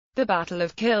The Battle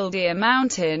of Killdeer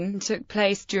Mountain took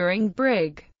place during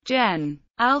Brig. Gen.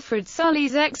 Alfred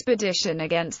Sully's expedition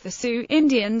against the Sioux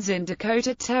Indians in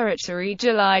Dakota Territory,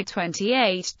 July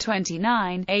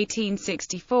 28–29,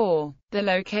 1864. The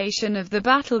location of the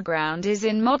battleground is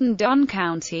in modern Dunn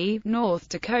County, North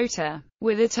Dakota.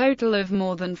 With a total of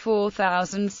more than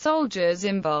 4,000 soldiers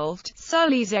involved,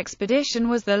 Sully's expedition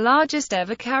was the largest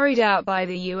ever carried out by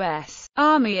the U.S.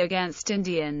 Army against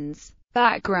Indians.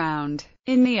 Background: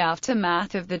 in the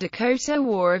aftermath of the Dakota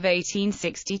War of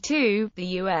 1862, the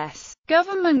U.S.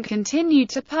 government continued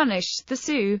to punish the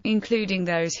Sioux, including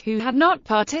those who had not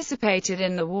participated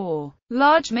in the war.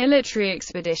 Large military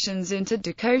expeditions into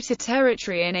Dakota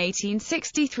Territory in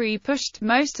 1863 pushed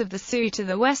most of the Sioux to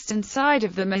the western side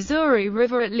of the Missouri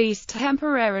River, at least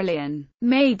temporarily, and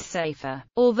made safer,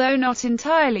 although not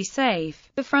entirely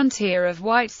safe, the frontier of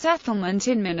white settlement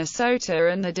in Minnesota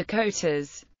and the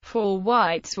Dakotas. 4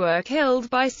 whites were killed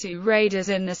by Sioux raiders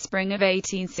in the spring of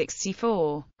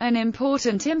 1864. An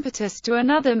important impetus to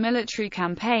another military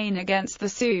campaign against the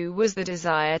Sioux was the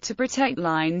desire to protect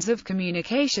lines of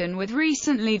communication with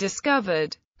recently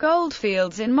discovered gold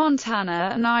fields in Montana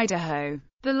and Idaho.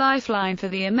 The lifeline for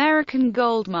the American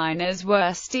gold miners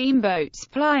were steamboats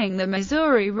plying the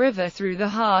Missouri River through the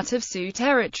heart of Sioux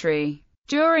territory.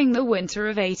 During the winter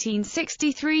of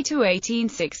 1863 to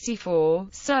 1864,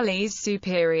 Sully's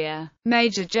superior,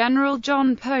 Major General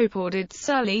John Pope, ordered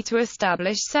Sully to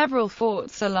establish several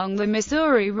forts along the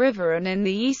Missouri River and in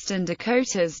the eastern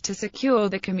Dakotas to secure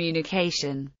the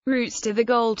communication routes to the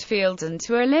goldfields and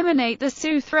to eliminate the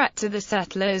Sioux threat to the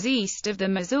settlers east of the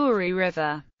Missouri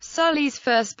River. Sully's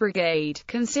 1st Brigade,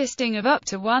 consisting of up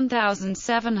to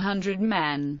 1,700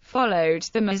 men, followed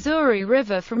the Missouri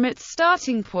River from its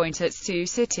starting point at Sioux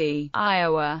City,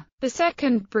 Iowa. The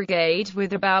 2nd Brigade,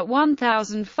 with about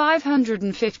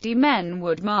 1,550 men,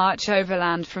 would march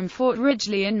overland from Fort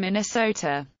Ridgely in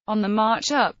Minnesota. On the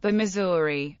march up the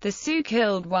Missouri, the Sioux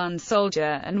killed 1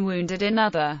 soldier and wounded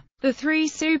another. The 3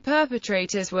 Sioux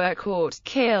perpetrators were caught,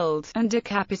 killed, and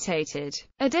decapitated.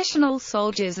 Additional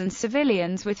soldiers and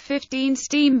civilians with 15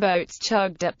 steamboats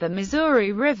chugged up the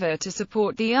Missouri River to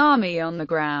support the army on the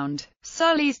ground.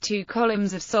 Sully's 2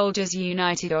 columns of soldiers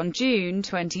united on June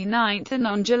 29, and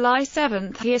on July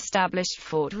 7 he established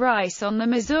Fort Rice on the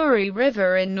Missouri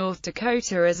River in North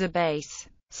Dakota as a base,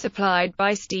 supplied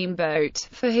by steamboat,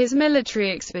 for his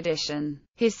military expedition.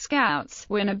 His scouts,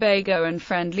 Winnebago and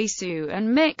friendly Sioux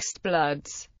and mixed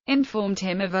bloods, informed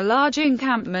him of a large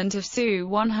encampment of Sioux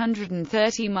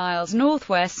 130 miles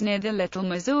northwest near the Little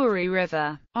Missouri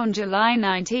River. On July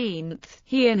 19,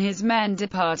 he and his men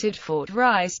departed Fort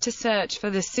Rice to search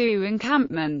for the Sioux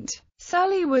encampment.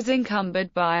 Sully was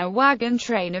encumbered by a wagon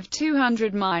train of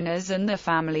 200 miners and their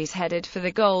families headed for the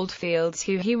goldfields,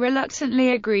 who he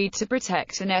reluctantly agreed to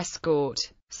protect and escort.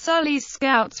 Sully's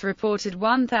scouts reported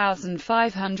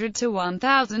 1,500 to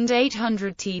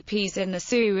 1,800 teepees in the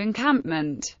Sioux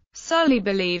encampment. Sully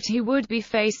believed he would be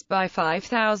faced by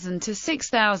 5,000 to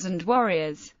 6,000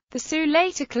 warriors. The Sioux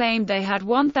later claimed they had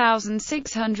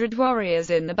 1,600 warriors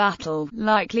in the battle,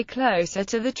 likely closer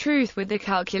to the truth with the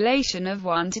calculation of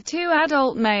 1 to 2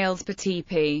 adult males per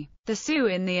teepee. The Sioux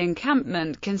in the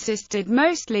encampment consisted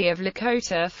mostly of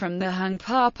Lakota from the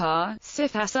Hunkpapa,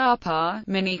 Sifasapa,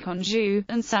 Miniconjou,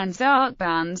 and Sanzart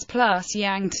bands, plus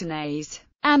Yanktonese,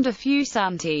 and a few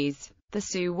Santees. The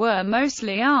Sioux were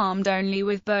mostly armed only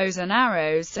with bows and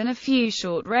arrows, and a few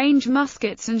short-range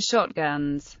muskets and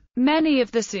shotguns. Many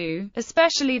of the Sioux,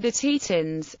 especially the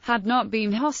Tetons, had not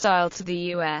been hostile to the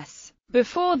U.S.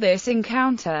 before this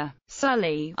encounter.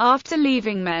 Sully, after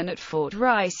leaving men at Fort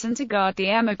Rice and to guard the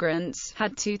emigrants,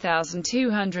 had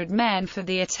 2,200 men for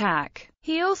the attack.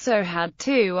 He also had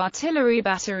 2 artillery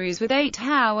batteries with 8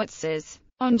 howitzers.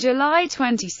 On July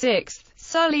 26,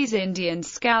 Sully's Indian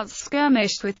scouts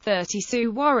skirmished with 30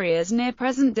 Sioux warriors near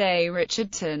present-day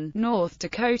Richardson, North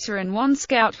Dakota, and 1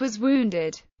 scout was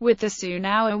wounded. With the Sioux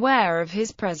now aware of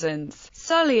his presence,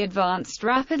 Sully advanced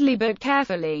rapidly but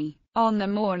carefully. On the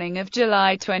morning of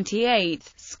July 28,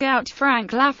 Scout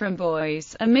Frank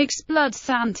Laframboise, a mixed-blood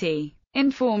Santee,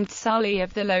 informed Sully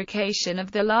of the location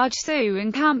of the large Sioux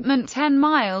encampment 10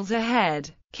 miles ahead.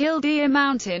 Killdeer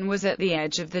Mountain was at the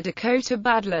edge of the Dakota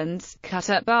Badlands, cut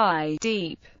up by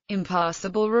deep,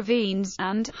 impassable ravines,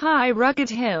 and high rugged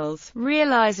hills.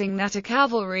 Realizing that a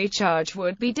cavalry charge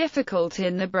would be difficult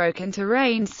in the broken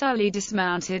terrain, Sully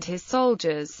dismounted his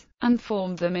soldiers and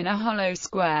formed them in a hollow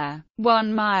square,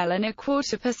 1.25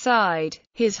 miles per side.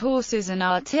 His horses and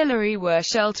artillery were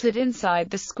sheltered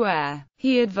inside the square.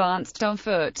 He advanced on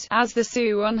foot, as the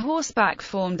Sioux on horseback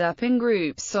formed up in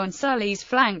groups on Sully's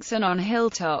flanks and on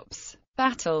hilltops.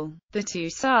 Battle. The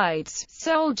two sides,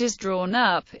 soldiers drawn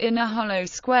up in a hollow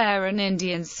square and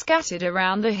Indians scattered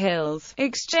around the hills,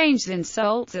 exchanged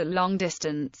insults at long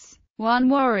distance. One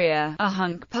warrior, a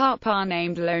hunk papa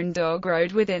named Lone Dog,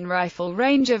 rode within rifle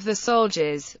range of the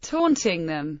soldiers, taunting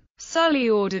them. Sully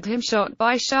ordered him shot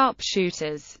by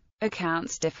sharpshooters.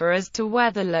 Accounts differ as to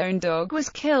whether Lone Dog was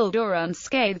killed or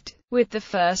unscathed. With the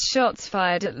first shots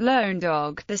fired at Lone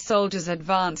Dog, the soldiers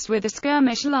advanced with a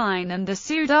skirmish line and the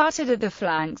Sioux darted at the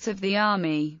flanks of the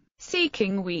army,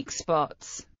 seeking weak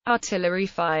spots. Artillery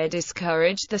fire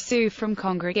discouraged the Sioux from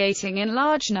congregating in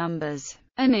large numbers.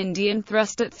 An Indian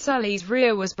thrust at Sully's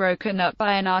rear was broken up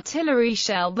by an artillery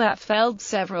shell that felled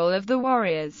several of the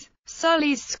warriors.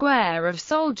 Sully's square of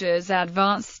soldiers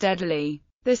advanced steadily.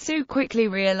 The Sioux quickly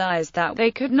realized that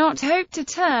they could not hope to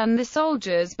turn the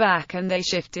soldiers back, and they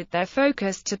shifted their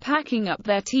focus to packing up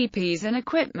their teepees and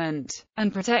equipment,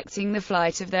 and protecting the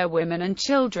flight of their women and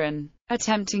children.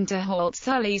 Attempting to halt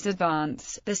Sully's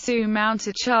advance, the Sioux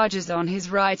mounted charges on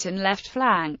his right and left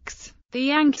flanks, the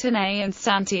Yanktonais and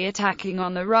Santee attacking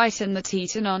on the right and the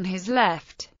Teton on his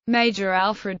left. Major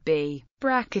Alfred B.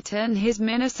 Brackett and his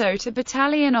Minnesota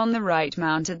battalion on the right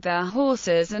mounted their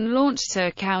horses and launched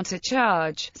a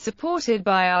counter-charge, supported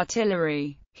by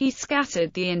artillery. He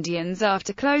scattered the Indians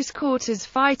after close quarters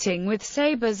fighting with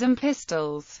sabers and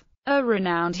pistols. A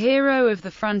renowned hero of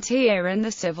the frontier in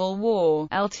the Civil War,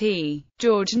 Lt.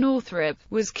 George Northrop,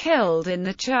 was killed in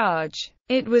the charge.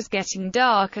 It was getting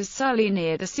dark as Sully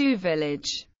neared the Sioux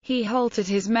village. He halted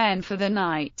his men for the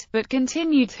night, but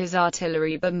continued his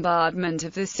artillery bombardment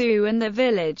of the Sioux and the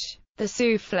village. The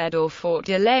Sioux fled or fought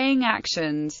delaying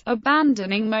actions,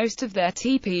 abandoning most of their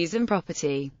teepees and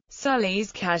property.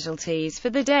 Sully's casualties for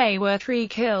the day were 3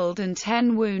 killed and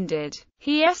 10 wounded.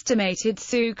 He estimated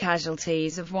Sioux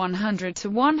casualties of 100 to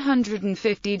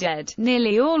 150 dead,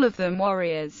 nearly all of them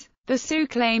warriors. The Sioux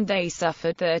claimed they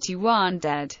suffered 31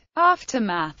 dead.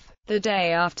 Aftermath. The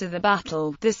day after the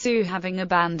battle, the Sioux having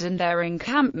abandoned their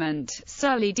encampment,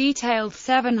 Sully detailed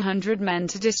 700 men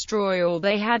to destroy all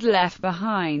they had left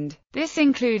behind. This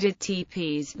included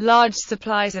teepees, large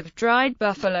supplies of dried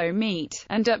buffalo meat,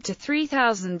 and up to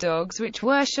 3,000 dogs which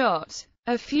were shot.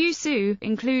 A few Sioux,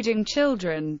 including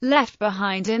children, left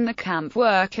behind in the camp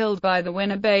were killed by the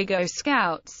Winnebago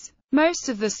Scouts. Most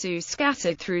of the Sioux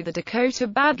scattered through the Dakota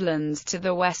Badlands to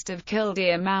the west of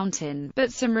Killdeer Mountain,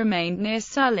 but some remained near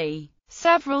Sully.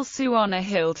 Several Sioux on a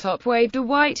hilltop waved a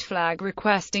white flag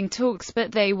requesting talks,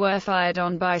 but they were fired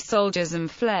on by soldiers and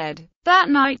fled. That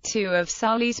night 2 of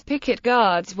Sully's picket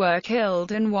guards were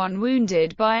killed and 1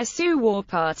 wounded by a Sioux war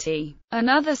party.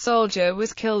 Another soldier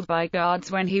was killed by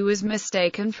guards when he was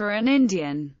mistaken for an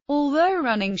Indian. Although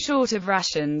running short of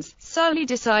rations, Sully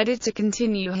decided to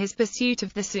continue his pursuit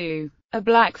of the Sioux. A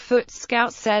Blackfoot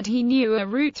scout said he knew a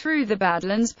route through the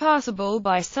Badlands passable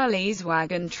by Sully's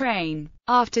wagon train.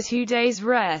 After 2 days'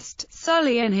 rest,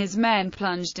 Sully and his men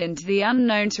plunged into the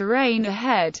unknown terrain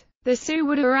ahead. The Sioux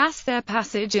would harass their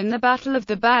passage in the Battle of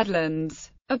the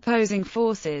Badlands. Opposing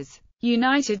forces.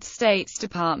 United States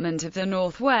Department of the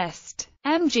Northwest.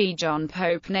 MG John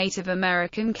Pope Native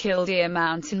American Killdeer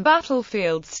Mountain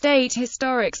Battlefield State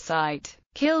Historic Site.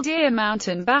 Killdeer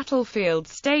Mountain Battlefield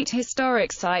State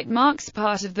Historic Site marks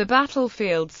part of the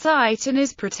battlefield site and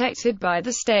is protected by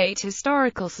the State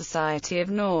Historical Society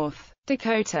of North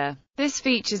Dakota. This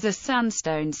features a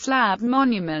sandstone slab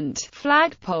monument,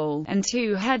 flagpole, and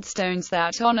 2 headstones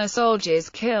that honor soldiers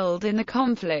killed in the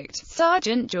conflict: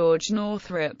 Sergeant George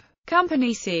Northrop,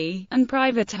 Company C, and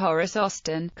Private Horace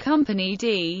Austin, Company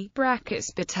D,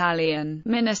 Brackett's Battalion,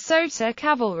 Minnesota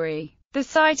Cavalry. The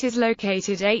site is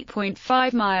located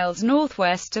 8.5 miles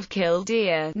northwest of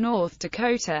Killdeer, North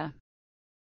Dakota.